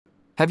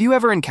Have you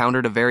ever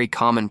encountered a very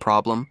common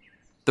problem?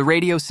 The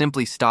radio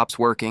simply stops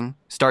working,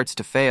 starts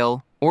to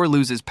fail, or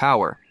loses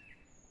power.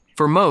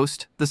 For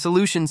most, the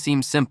solution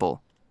seems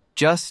simple.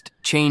 Just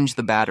change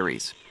the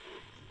batteries.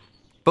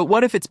 But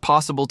what if it's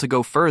possible to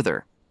go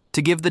further,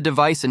 to give the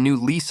device a new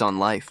lease on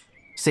life,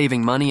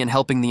 saving money and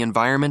helping the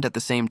environment at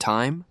the same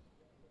time?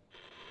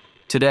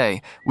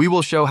 Today, we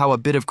will show how a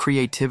bit of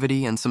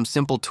creativity and some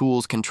simple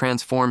tools can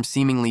transform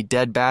seemingly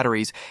dead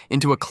batteries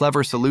into a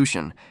clever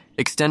solution,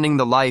 extending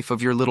the life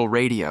of your little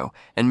radio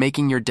and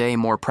making your day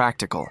more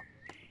practical.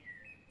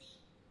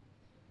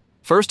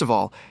 First of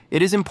all,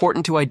 it is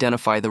important to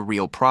identify the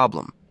real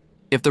problem.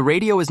 If the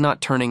radio is not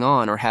turning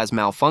on or has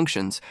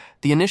malfunctions,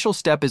 the initial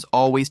step is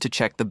always to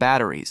check the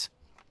batteries.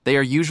 They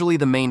are usually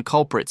the main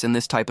culprits in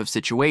this type of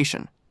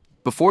situation.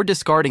 Before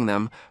discarding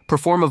them,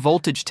 perform a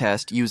voltage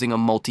test using a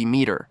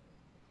multimeter.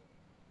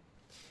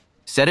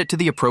 Set it to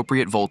the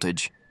appropriate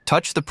voltage,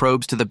 touch the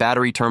probes to the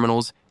battery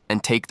terminals,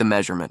 and take the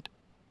measurement.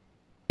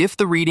 If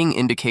the reading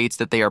indicates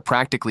that they are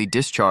practically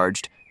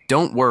discharged,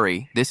 don't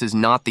worry, this is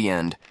not the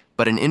end,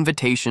 but an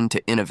invitation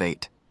to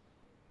innovate.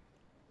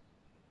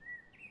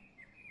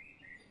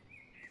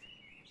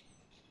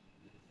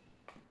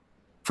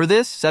 For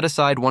this, set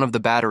aside one of the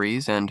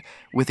batteries and,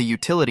 with a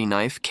utility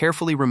knife,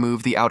 carefully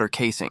remove the outer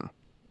casing.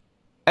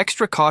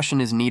 Extra caution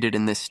is needed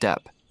in this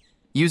step.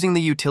 Using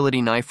the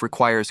utility knife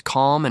requires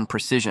calm and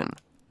precision,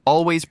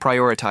 always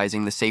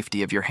prioritizing the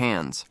safety of your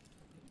hands.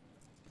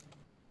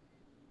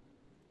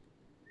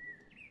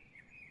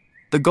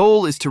 The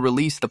goal is to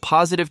release the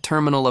positive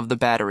terminal of the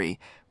battery,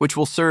 which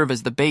will serve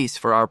as the base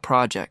for our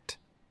project.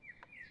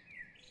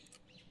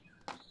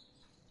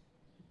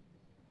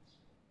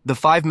 The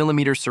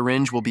 5mm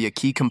syringe will be a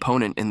key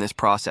component in this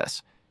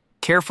process.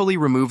 Carefully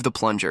remove the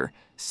plunger,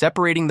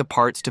 separating the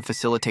parts to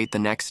facilitate the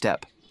next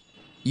step.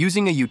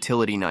 Using a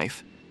utility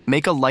knife,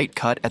 make a light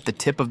cut at the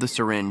tip of the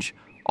syringe,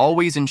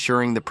 always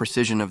ensuring the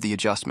precision of the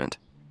adjustment.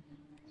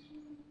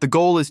 The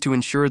goal is to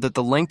ensure that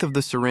the length of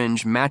the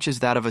syringe matches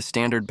that of a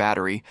standard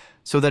battery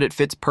so that it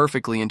fits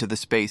perfectly into the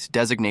space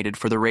designated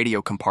for the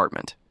radio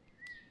compartment.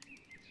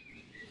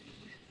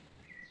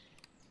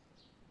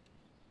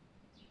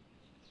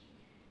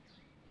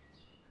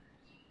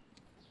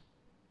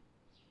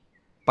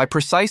 By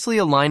precisely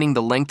aligning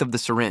the length of the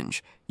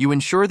syringe, you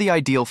ensure the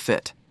ideal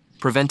fit,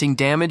 preventing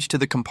damage to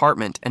the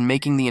compartment and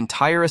making the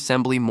entire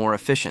assembly more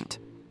efficient.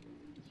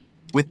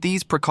 With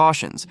these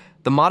precautions,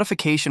 the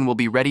modification will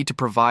be ready to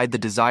provide the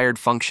desired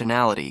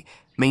functionality,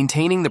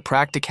 maintaining the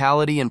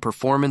practicality and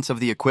performance of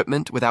the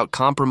equipment without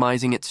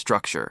compromising its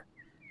structure.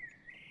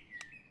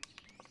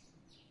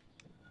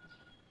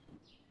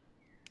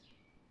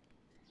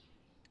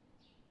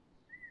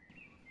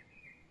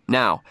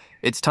 Now,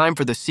 it's time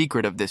for the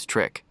secret of this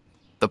trick.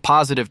 The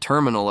positive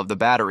terminal of the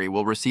battery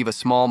will receive a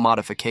small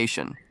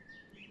modification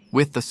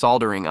with the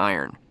soldering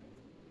iron.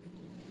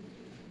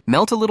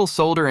 Melt a little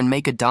solder and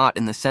make a dot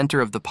in the center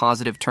of the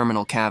positive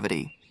terminal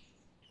cavity.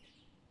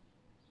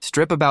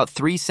 Strip about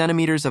 3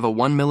 centimeters of a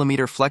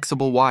 1mm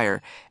flexible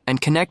wire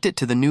and connect it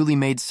to the newly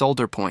made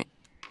solder point.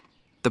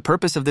 The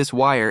purpose of this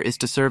wire is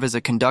to serve as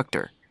a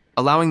conductor,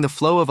 allowing the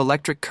flow of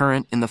electric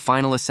current in the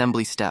final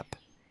assembly step.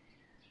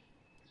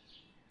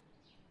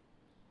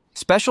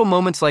 Special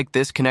moments like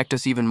this connect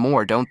us even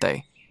more, don't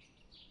they?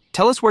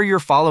 Tell us where you're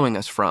following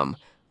us from.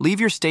 Leave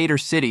your state or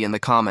city in the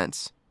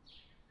comments.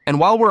 And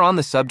while we're on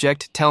the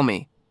subject, tell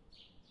me,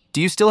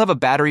 do you still have a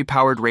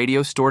battery-powered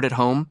radio stored at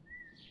home?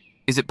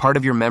 Is it part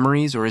of your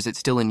memories or is it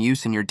still in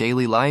use in your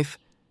daily life?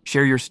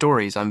 Share your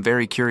stories, I'm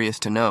very curious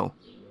to know.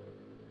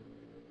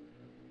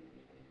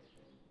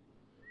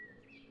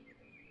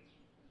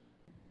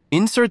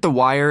 Insert the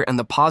wire and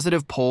the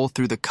positive pole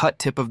through the cut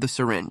tip of the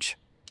syringe.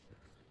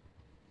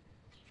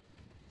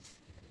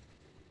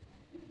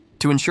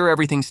 To ensure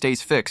everything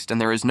stays fixed and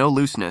there is no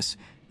looseness,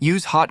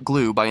 use hot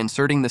glue by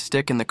inserting the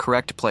stick in the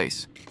correct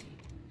place.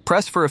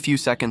 Press for a few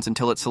seconds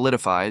until it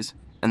solidifies,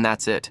 and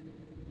that's it.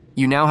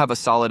 You now have a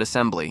solid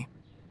assembly.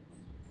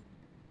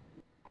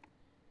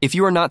 If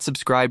you are not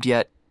subscribed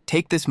yet,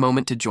 take this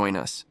moment to join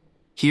us.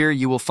 Here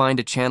you will find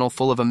a channel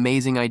full of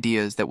amazing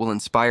ideas that will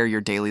inspire your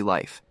daily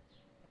life.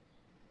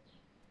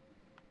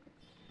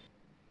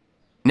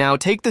 Now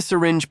take the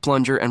syringe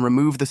plunger and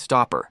remove the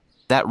stopper,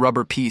 that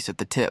rubber piece at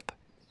the tip.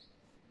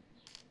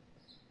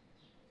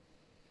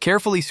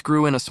 Carefully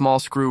screw in a small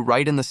screw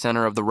right in the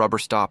center of the rubber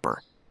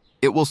stopper.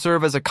 It will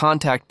serve as a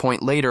contact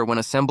point later when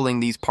assembling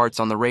these parts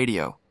on the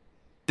radio.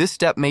 This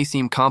step may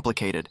seem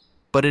complicated,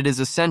 but it is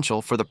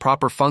essential for the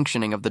proper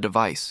functioning of the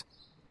device.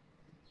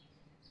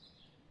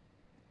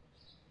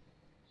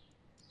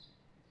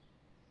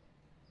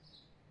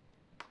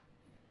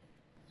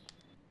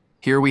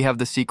 Here we have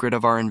the secret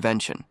of our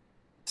invention.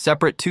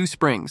 Separate 2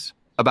 springs,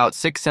 about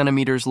 6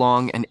 centimeters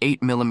long and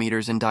 8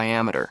 millimeters in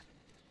diameter.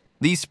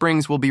 These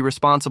springs will be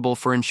responsible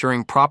for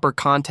ensuring proper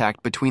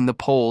contact between the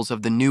poles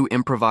of the new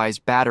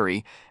improvised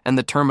battery and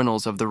the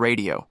terminals of the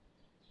radio.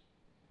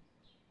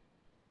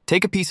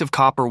 Take a piece of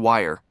copper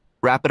wire,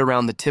 wrap it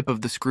around the tip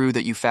of the screw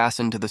that you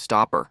fasten to the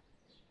stopper.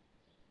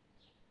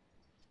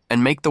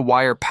 and make the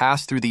wire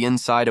pass through the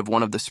inside of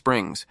one of the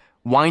springs,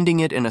 winding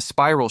it in a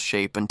spiral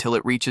shape until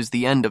it reaches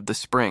the end of the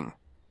spring.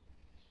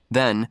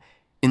 Then,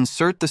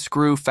 insert the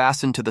screw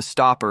fastened to the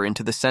stopper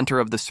into the center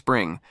of the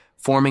spring,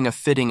 forming a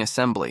fitting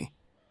assembly.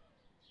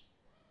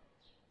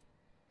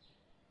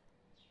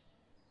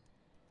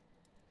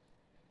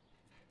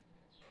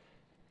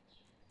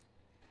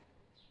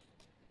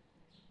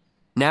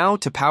 Now,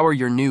 to power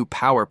your new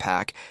power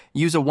pack,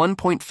 use a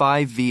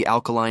 1.5V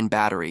alkaline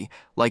battery,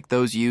 like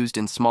those used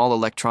in small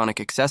electronic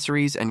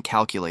accessories and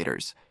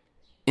calculators.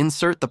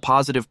 Insert the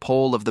positive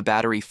pole of the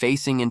battery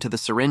facing into the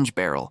syringe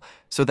barrel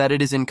so that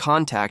it is in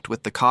contact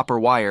with the copper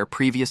wire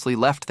previously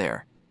left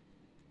there.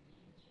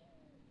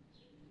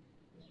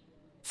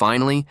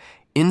 Finally,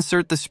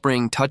 insert the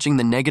spring touching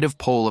the negative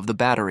pole of the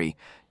battery,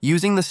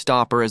 using the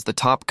stopper as the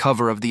top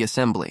cover of the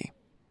assembly.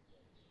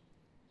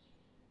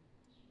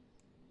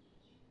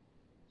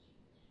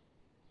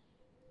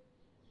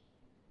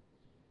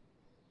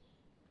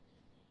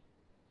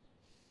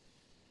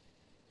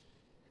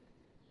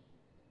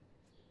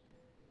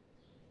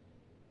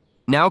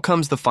 Now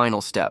comes the final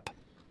step.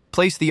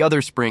 Place the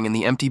other spring in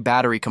the empty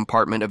battery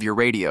compartment of your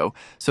radio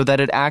so that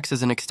it acts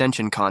as an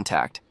extension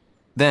contact.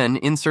 Then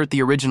insert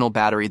the original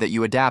battery that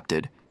you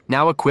adapted,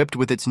 now equipped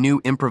with its new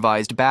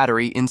improvised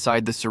battery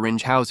inside the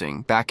syringe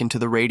housing, back into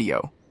the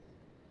radio.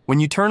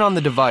 When you turn on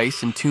the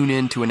device and tune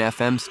in to an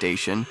FM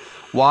station,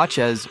 watch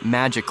as,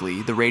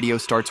 magically, the radio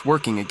starts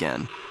working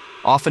again,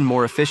 often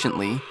more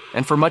efficiently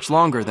and for much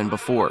longer than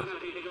before.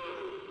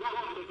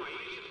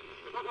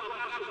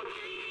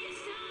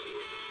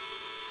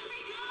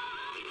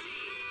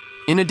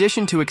 In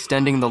addition to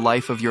extending the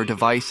life of your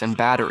device and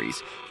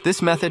batteries, this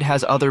method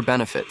has other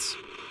benefits.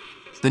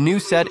 The new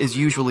set is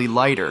usually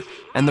lighter,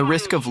 and the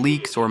risk of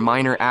leaks or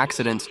minor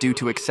accidents due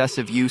to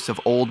excessive use of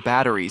old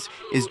batteries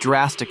is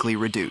drastically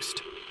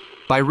reduced.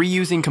 By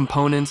reusing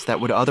components that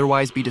would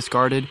otherwise be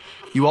discarded,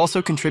 you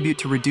also contribute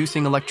to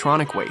reducing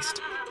electronic waste,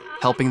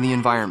 helping the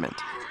environment.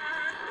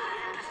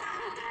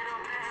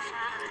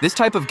 This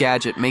type of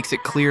gadget makes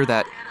it clear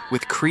that,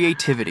 with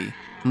creativity,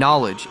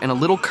 knowledge, and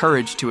a little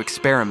courage to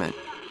experiment,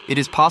 it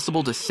is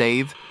possible to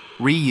save,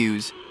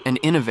 reuse, and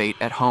innovate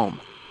at home.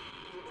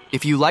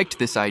 If you liked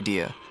this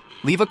idea,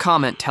 leave a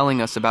comment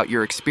telling us about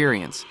your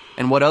experience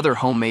and what other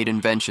homemade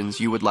inventions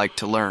you would like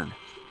to learn.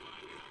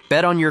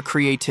 Bet on your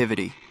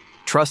creativity,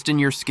 trust in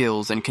your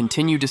skills, and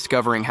continue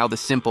discovering how the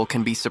simple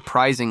can be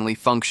surprisingly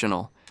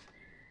functional.